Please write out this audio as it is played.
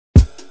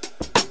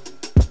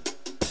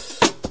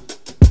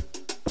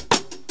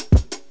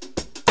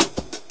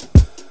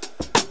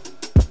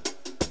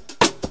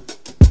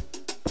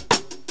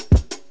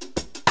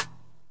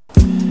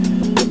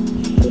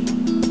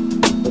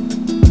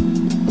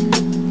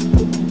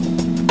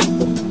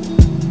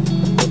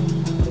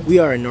We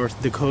are in North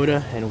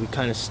Dakota, and we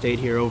kind of stayed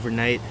here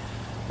overnight.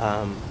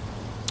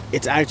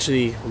 It's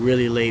actually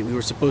really late. We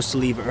were supposed to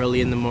leave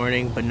early in the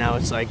morning, but now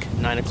it's like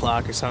 9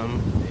 o'clock or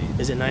something.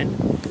 Is it 9?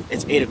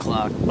 It's 8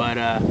 o'clock.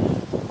 But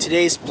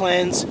today's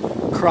plans,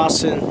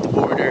 crossing the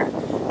border,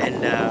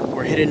 and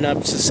we're hitting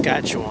up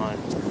Saskatchewan.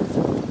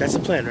 That's the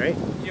plan, right?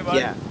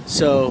 Yeah.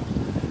 So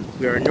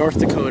we are in North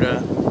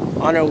Dakota,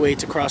 on our way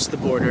to cross the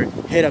border,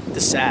 hit up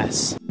the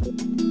Sass.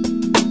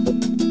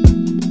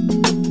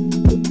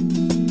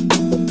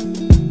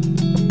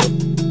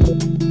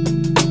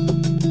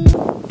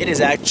 It is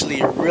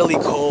actually really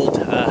cold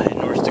in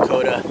North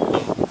Dakota.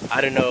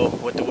 I don't know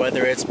what the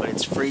weather is, but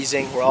it's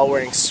freezing. We're all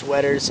wearing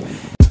sweaters.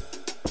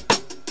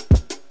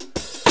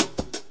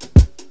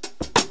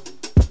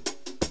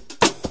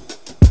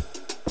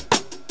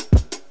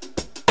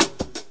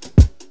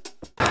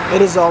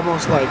 It is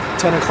almost like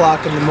 10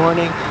 o'clock in the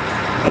morning,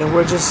 and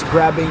we're just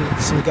grabbing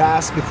some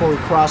gas before we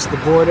cross the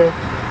border.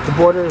 The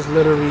border is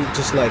literally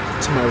just like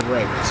to my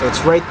right, so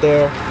it's right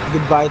there.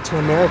 Goodbye to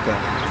America.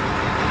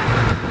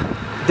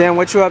 Dan,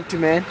 what you up to,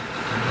 man?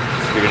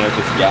 Just figuring out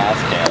this gas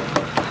can.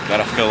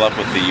 Gotta fill up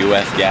with the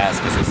US gas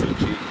because it's so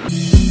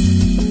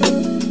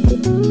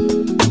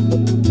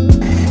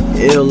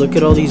cheap. Ew, look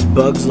at all these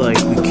bugs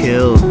like we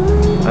killed.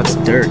 That's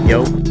dirt,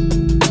 yo.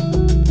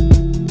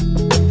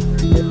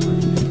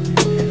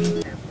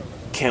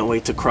 Can't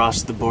wait to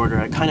cross the border.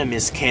 I kind of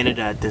miss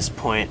Canada at this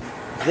point.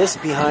 This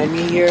behind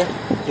me here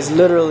is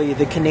literally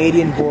the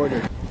Canadian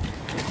border.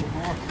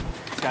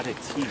 It's got a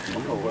TV.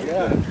 Oh,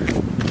 yeah.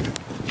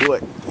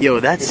 What?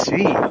 Yo, that's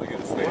sweet.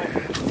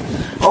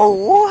 Oh,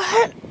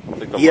 what?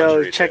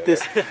 Yo, check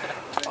this.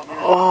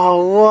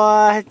 Oh,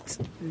 what?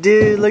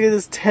 Dude, look at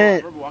this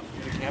tent. I remember walking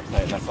through the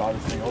campsite and I saw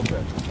this thing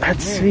open.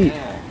 That's sweet.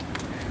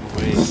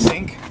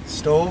 Sink,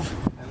 stove,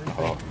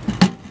 everything.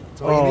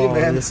 That's all you need,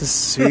 man. This is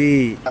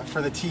sweet.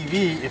 For the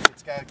TV, if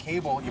it's got a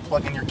cable, you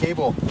plug in your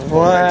cable.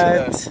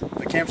 What?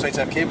 The campsites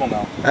have cable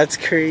now. That's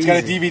crazy. It's got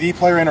a DVD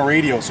player and a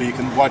radio, so you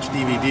can watch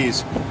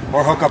DVDs.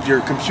 Or hook up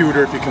your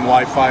computer if you can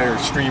Wi-Fi or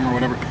stream or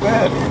whatever. Go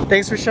ahead.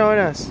 Thanks for showing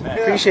us.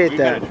 Appreciate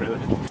that.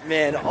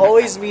 Man,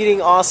 always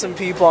meeting awesome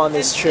people on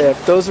this trip.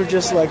 Those are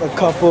just like a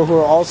couple who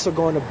are also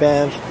going to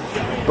Banff,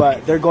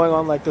 but they're going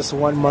on like this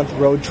 1 month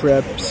road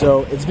trip.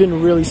 So it's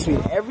been really sweet.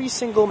 Every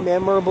single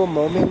memorable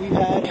moment we've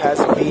had has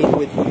been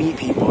with meet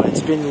people.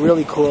 It's been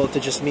really cool to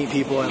just meet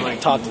people and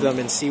like talk to them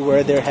and see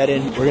where they're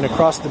heading. We're gonna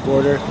cross the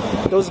border.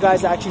 Those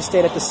guys actually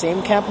stayed at the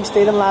same camp we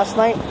stayed in last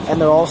night,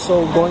 and they're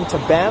also going to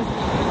Banff.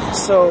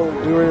 So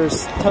we were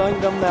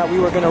telling them that we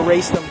were going to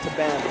race them to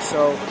Banff,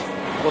 so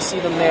we'll see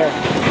them there.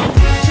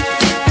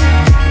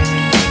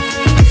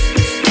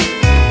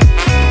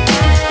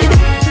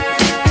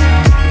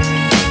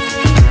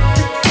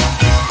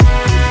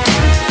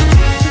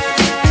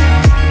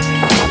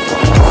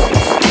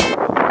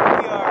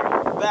 We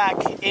are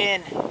back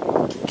in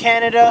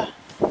Canada.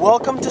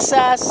 Welcome to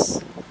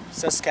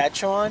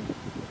Saskatchewan.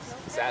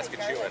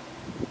 Saskatchewan.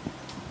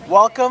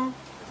 Welcome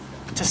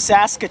to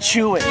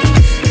Saskatchewan.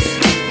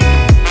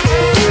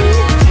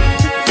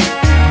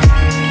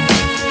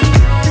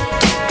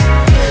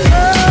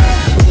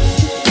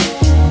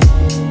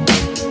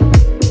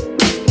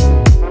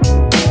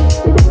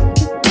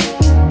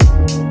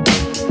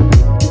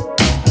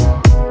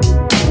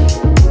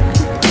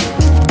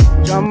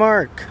 John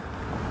Mark,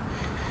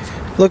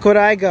 look what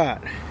I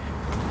got.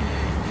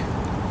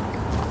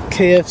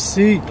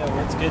 KFC. Yeah,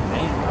 that's good,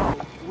 man.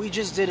 We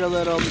just did a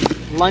little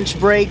lunch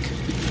break.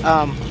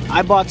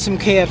 I bought some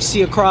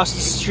KFC across the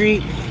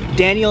street.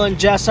 Daniel and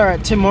Jess are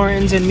at Tim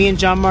Hortons, and me and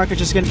John Mark are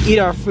just gonna eat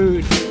our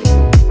food.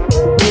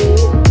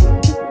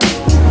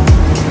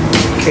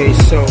 Okay,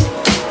 so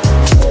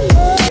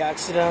we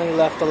accidentally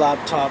left the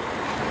laptop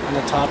on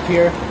the top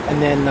here,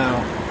 and then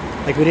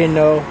like we didn't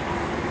know,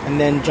 and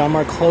then John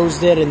Mark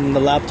closed it and the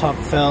laptop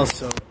fell,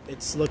 so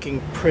it's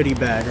looking pretty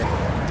bad.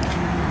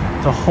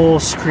 The whole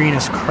screen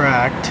is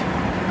cracked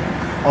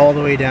all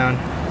the way down.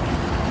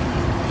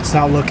 It's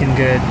not looking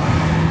good.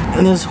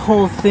 And this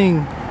whole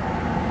thing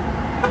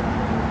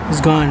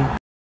is gone.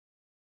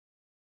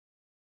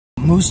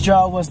 Moose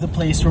Jaw was the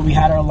place where we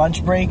had our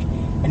lunch break,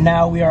 and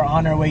now we are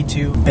on our way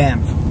to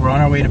Banff. We're on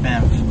our way to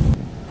Banff.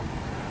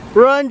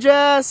 Run,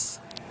 Jess!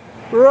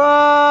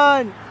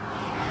 Run!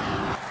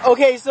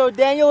 Okay, so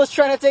Daniel was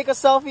trying to take a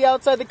selfie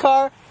outside the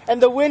car,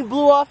 and the wind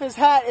blew off his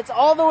hat. It's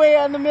all the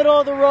way in the middle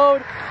of the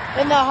road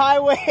in the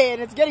highway,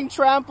 and it's getting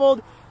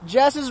trampled.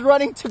 Jess is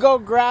running to go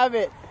grab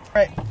it.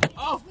 Right.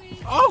 Oh,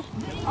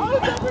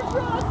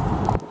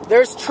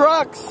 There's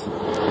trucks,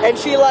 and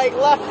she like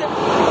left him.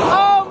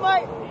 Oh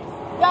my!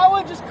 That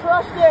one just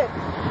crushed it.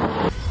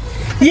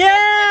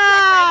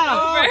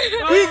 Yeah!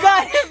 He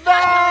got it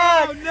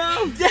back. Oh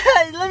no!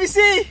 Dad, let me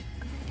see.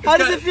 How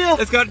does it feel?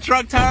 It's got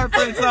truck tire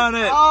prints on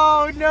it.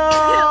 Oh no!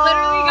 It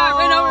literally got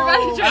run over by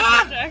the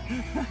truck project.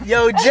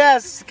 Yo,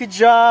 Jess, good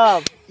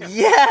job.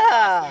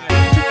 Yeah.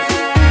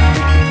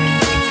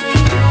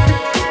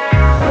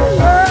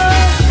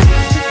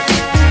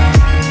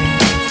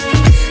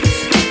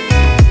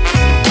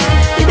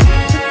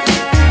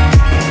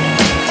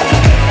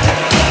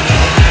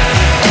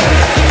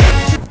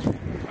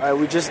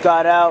 we just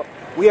got out.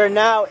 We are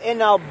now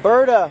in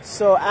Alberta,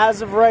 so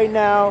as of right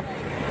now,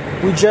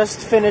 we just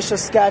finished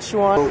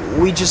Saskatchewan.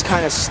 We just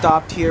kind of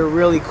stopped here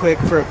really quick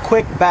for a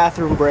quick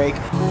bathroom break.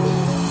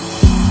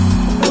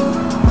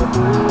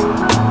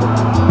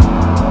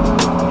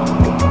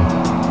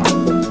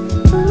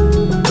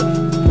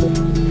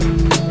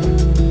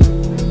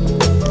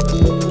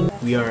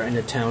 We are in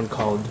a town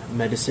called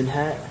Medicine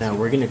Hat. Now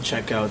we're gonna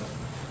check out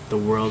the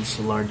world's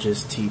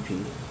largest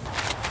teepee.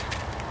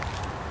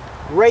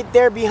 Right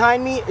there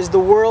behind me is the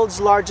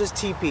world's largest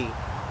teepee.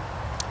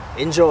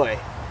 Enjoy.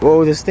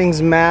 Whoa, this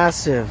thing's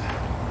massive.